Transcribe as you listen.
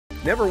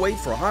Never wait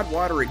for hot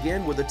water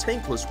again with a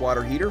tankless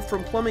water heater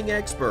from Plumbing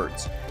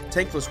Experts.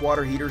 Tankless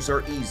water heaters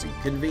are easy,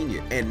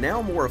 convenient, and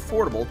now more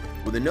affordable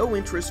with a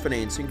no-interest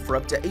financing for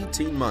up to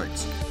 18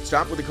 months.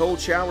 Stop with the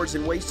cold showers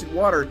and wasted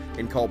water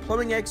and call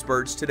Plumbing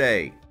Experts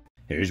today.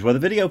 Here's your weather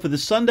video for the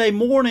Sunday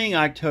morning,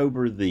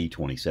 October the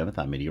 27th.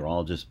 I'm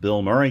meteorologist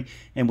Bill Murray,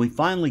 and we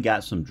finally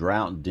got some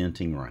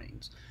drought-denting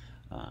rains.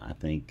 I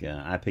think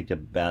I picked up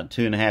about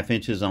 2.5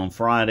 inches on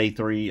Friday,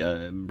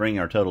 bringing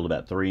our total to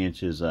about 3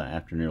 inches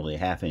after nearly a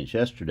half inch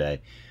yesterday.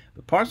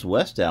 But parts of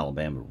West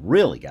Alabama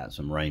really got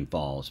some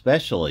rainfall,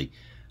 especially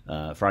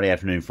Friday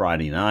afternoon,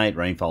 Friday night.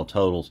 Rainfall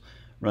totals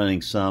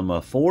running some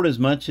 4 to as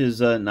much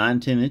as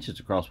 9-10 inches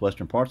across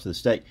western parts of the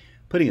state,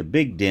 putting a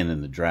big dent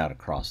in the drought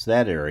across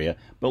that area.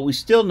 But we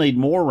still need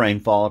more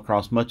rainfall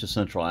across much of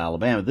central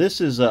Alabama. This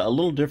is a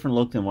little different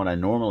look than what I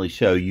normally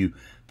show you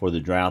for the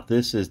drought.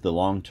 This is the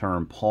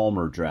long-term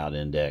Palmer Drought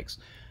Index,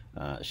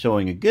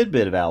 showing a good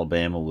bit of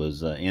Alabama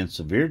was in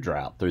severe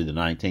drought through the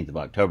 19th of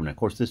October. Now, of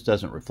course, this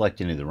doesn't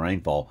reflect any of the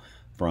rainfall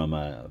from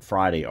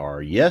Friday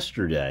or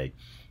yesterday.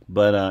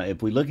 But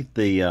if we look at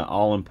the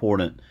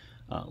all-important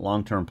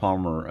long-term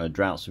Palmer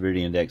Drought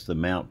Severity Index, the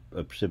amount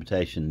of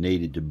precipitation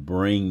needed to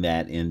bring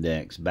that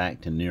index back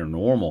to near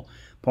normal,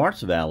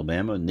 parts of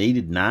Alabama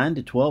needed 9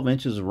 to 12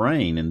 inches of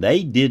rain, and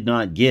they did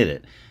not get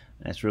it.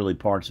 That's really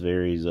parts of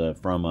areas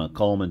from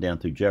Coleman down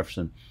through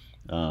Jefferson,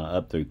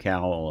 up through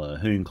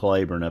Calhoun,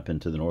 Claiborne, up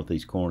into the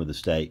northeast corner of the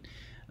state,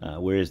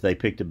 whereas they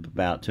picked up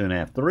about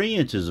 2.5, 3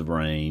 inches of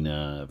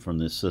rain from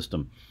this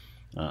system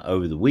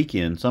over the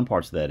weekend. Some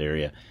parts of that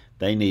area,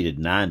 they needed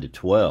 9 to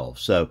 12.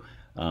 So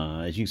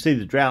as you can see,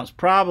 the drought's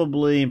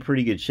probably in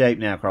pretty good shape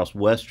now across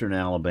western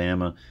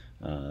Alabama.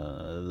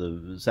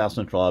 The south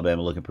central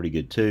Alabama looking pretty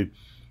good too,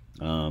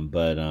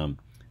 but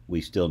we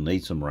still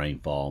need some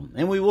rainfall,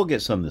 and we will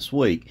get some this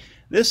week.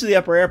 This is the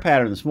upper air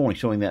pattern this morning,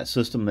 showing that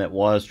system that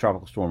was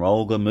Tropical Storm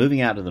Olga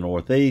moving out to the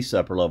northeast,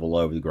 upper level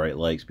over the Great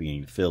Lakes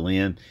beginning to fill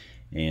in,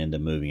 and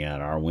moving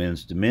out. Our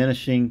winds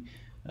diminishing.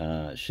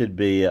 Should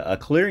be a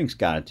clearing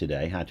sky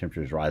today. High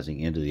temperatures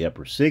rising into the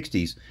upper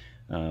 60s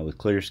with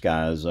clear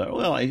skies.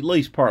 Well, at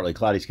least partly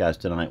cloudy skies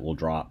tonight will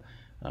drop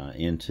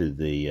into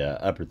the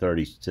upper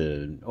 30s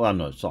to, well,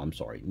 no, I'm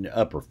sorry,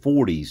 upper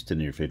 40s to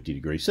near 50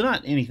 degrees. So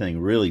not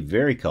anything really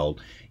very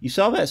cold. You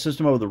saw that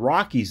system over the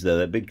Rockies, though,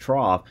 that big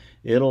trough.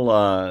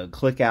 It'll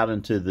click out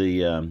into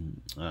the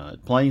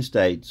plain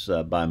states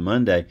by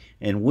Monday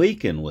and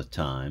weaken with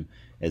time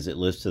as it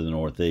lifts to the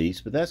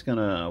northeast. But that's going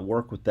to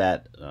work with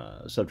that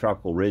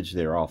subtropical ridge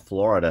there off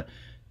Florida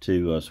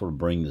to sort of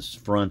bring this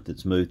front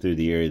that's moved through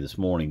the area this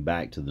morning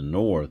back to the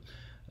north.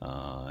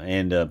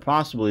 And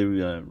possibly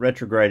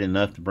retrograde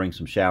enough to bring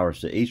some showers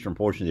to eastern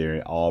portion of the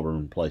area,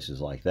 Auburn, places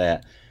like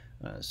that.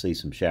 See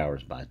some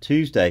showers by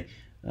Tuesday.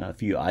 A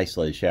few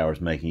isolated showers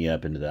making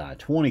up into the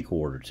I-20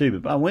 corridor too.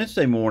 But by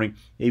Wednesday morning,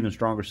 even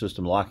stronger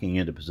system locking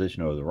into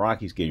position over the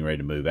Rockies, getting ready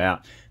to move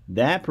out.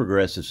 That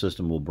progressive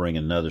system will bring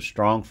another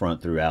strong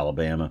front through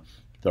Alabama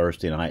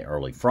Thursday night,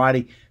 early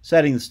Friday,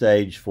 setting the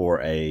stage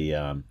for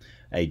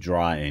a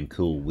dry and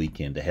cool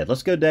weekend ahead.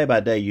 Let's go day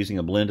by day using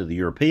a blend of the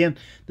European.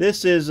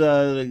 This is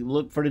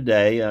look for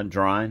today,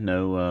 dry,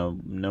 no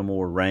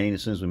more rain.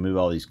 As soon as we move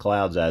all these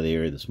clouds out of the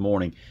area this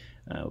morning,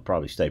 we'll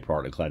probably stay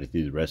partly cloudy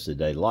through the rest of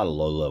the day. A lot of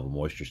low-level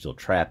moisture still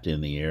trapped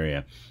in the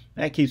area.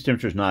 That keeps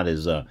temperatures not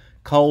as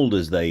cold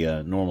as they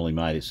normally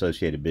might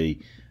associate to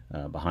be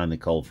behind the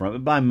cold front.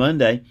 But by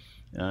Monday,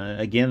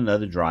 again,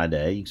 another dry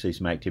day. You can see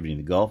some activity in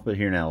the Gulf, but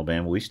here in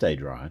Alabama, we stay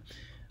dry.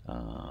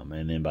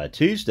 And then by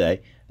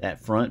Tuesday, that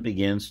front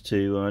begins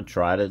to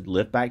try to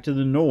lift back to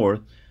the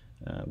north.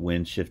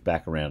 Winds shift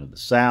back around to the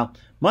south.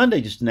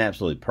 Monday, just an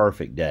absolutely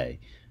perfect day.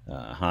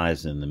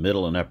 Highs in the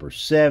middle and upper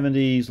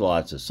 70s,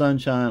 lots of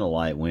sunshine, a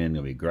light wind.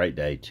 Going to be a great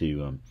day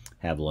to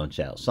have lunch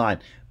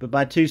outside. But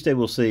by Tuesday,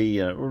 we'll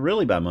see,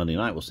 really by Monday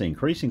night, we'll see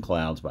increasing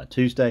clouds. By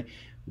Tuesday,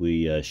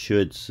 we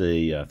should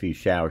see a few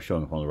showers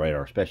showing up on the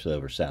radar, especially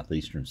over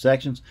southeastern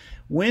sections.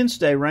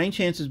 Wednesday, rain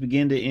chances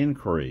begin to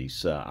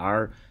increase.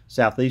 Our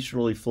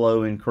southeasterly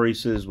flow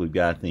increases. We've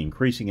got the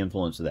increasing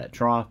influence of that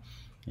trough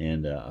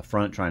and a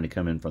front trying to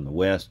come in from the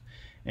west.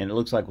 And it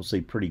looks like we'll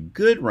see pretty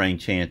good rain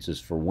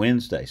chances for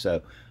Wednesday.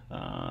 So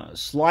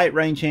slight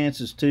rain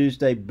chances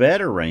Tuesday,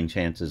 better rain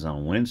chances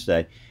on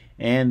Wednesday.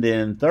 And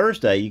then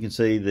Thursday, you can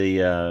see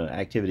the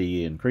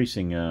activity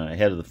increasing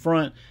ahead of the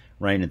front.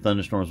 Rain and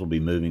thunderstorms will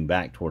be moving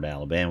back toward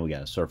Alabama. We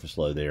got a surface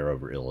low there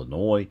over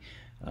Illinois,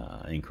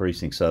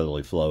 increasing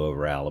southerly flow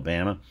over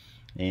Alabama.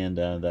 And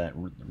that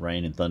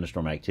rain and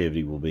thunderstorm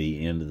activity will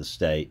be into the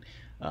state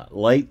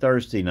late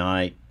Thursday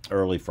night,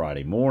 early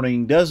Friday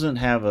morning. Doesn't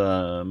have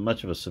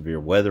much of a severe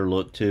weather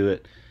look to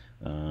it.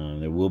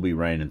 There will be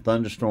rain and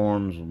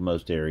thunderstorms.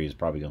 Most areas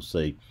probably going to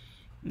see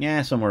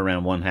somewhere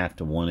around 1/2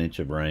 to 1 inch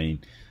of rain.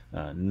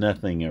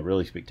 Nothing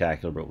really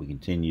spectacular, but we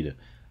continue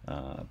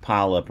to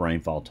pile up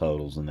rainfall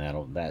totals, and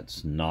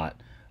that's not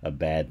a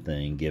bad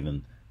thing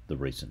given the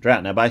recent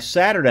drought. Now by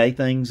Saturday,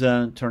 things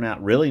turn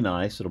out really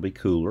nice. It'll be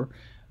cooler.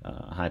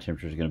 High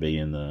temperature is going to be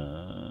in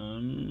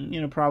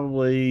the,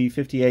 probably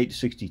 58 to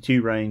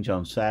 62 range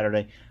on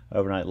Saturday.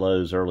 Overnight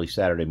lows early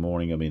Saturday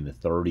morning going to be in the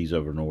 30s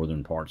over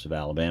northern parts of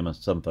Alabama.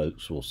 Some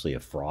folks will see a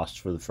frost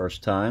for the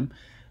first time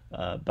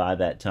by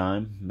that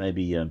time.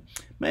 Maybe a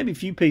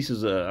few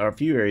pieces or a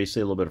few areas see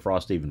a little bit of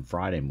frost even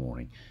Friday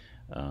morning.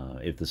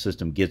 If the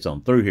system gets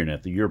on through here. Now,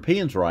 if the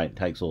Europeans right, it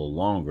takes a little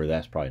longer.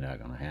 That's probably not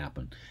going to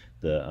happen.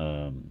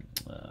 The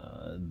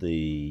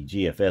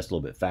GFS a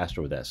little bit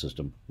faster with that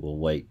system. We'll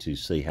wait to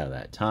see how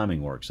that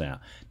timing works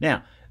out.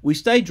 Now, we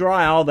stay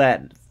dry all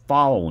that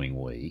following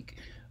week.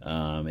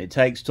 It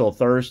takes till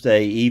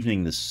Thursday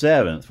evening the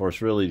 7th for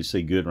us really to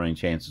see good rain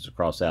chances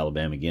across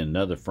Alabama. Again,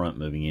 another front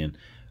moving in.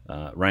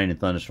 Rain and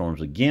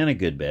thunderstorms, again, a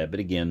good bet, but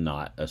again,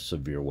 not a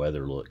severe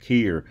weather look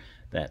here.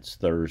 That's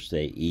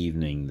Thursday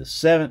evening the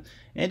 7th.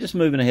 And just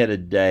moving ahead a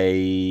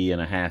day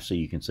and a half so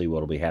you can see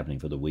what will be happening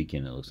for the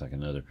weekend. It looks like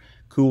another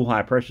cool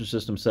high-pressure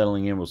system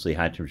settling in. We'll see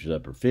high temperatures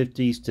upper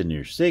 50s to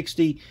near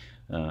 60.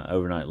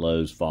 Overnight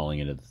lows falling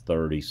into the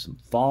 30s. Some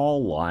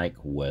fall-like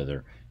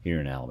weather here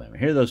in Alabama.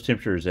 Here are those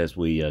temperatures as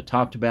we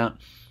talked about.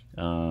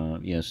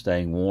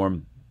 Staying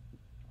warm.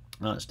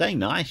 Staying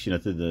nice, through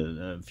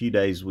the few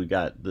days we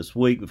got this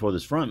week before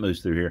this front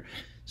moves through here.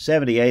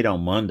 78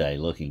 on Monday,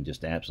 looking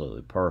just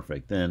absolutely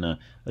perfect. Then a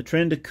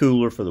trend to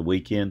cooler for the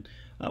weekend,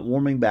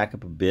 warming back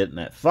up a bit. And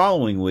that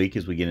following week,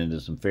 as we get into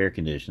some fair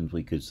conditions,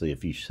 we could see a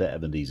few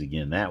 70s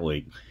again that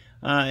week.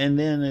 And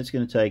then it's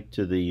going to take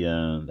to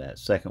the that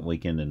second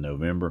weekend in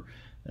November,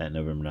 that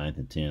November 9th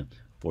and 10th.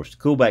 For us to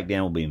cool back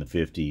down, will be in the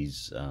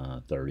 50s,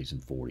 30s,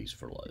 and 40s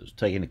for lows.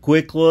 Taking a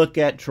quick look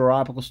at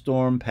Tropical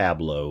Storm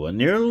Pablo.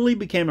 Nearly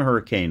became a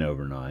hurricane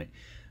overnight.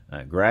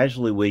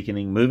 Gradually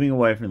weakening, moving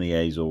away from the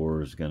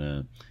Azores, going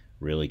to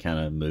really kind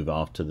of move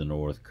off to the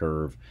north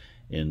curve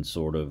in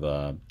sort of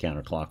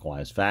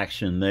counterclockwise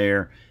fashion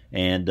there,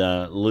 and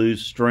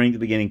lose strength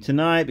beginning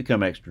tonight, become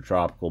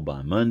extratropical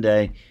by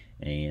Monday,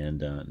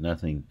 and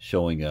nothing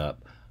showing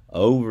up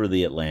over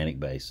the Atlantic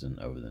Basin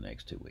over the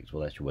next 2 weeks.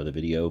 Well, that's your weather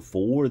video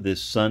for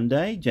this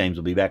Sunday. James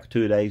will be back for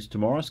 2 days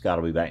tomorrow. Scott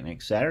will be back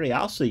next Saturday.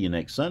 I'll see you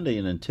next Sunday.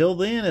 And until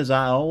then, as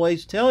I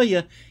always tell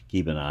you,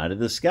 keep an eye to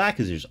the sky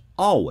because there's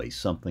always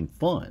something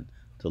fun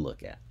to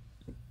look at.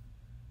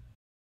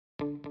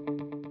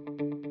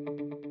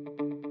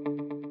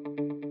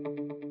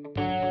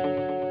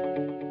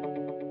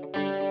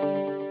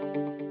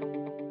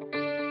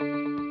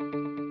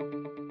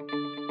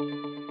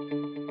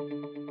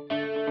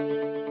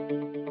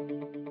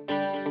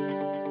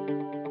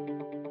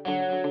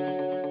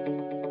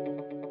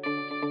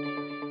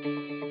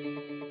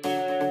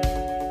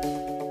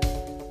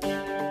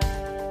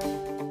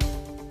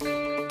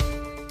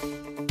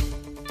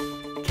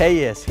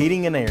 KS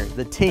Heating and Air,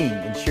 the team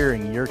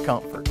ensuring your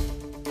comfort.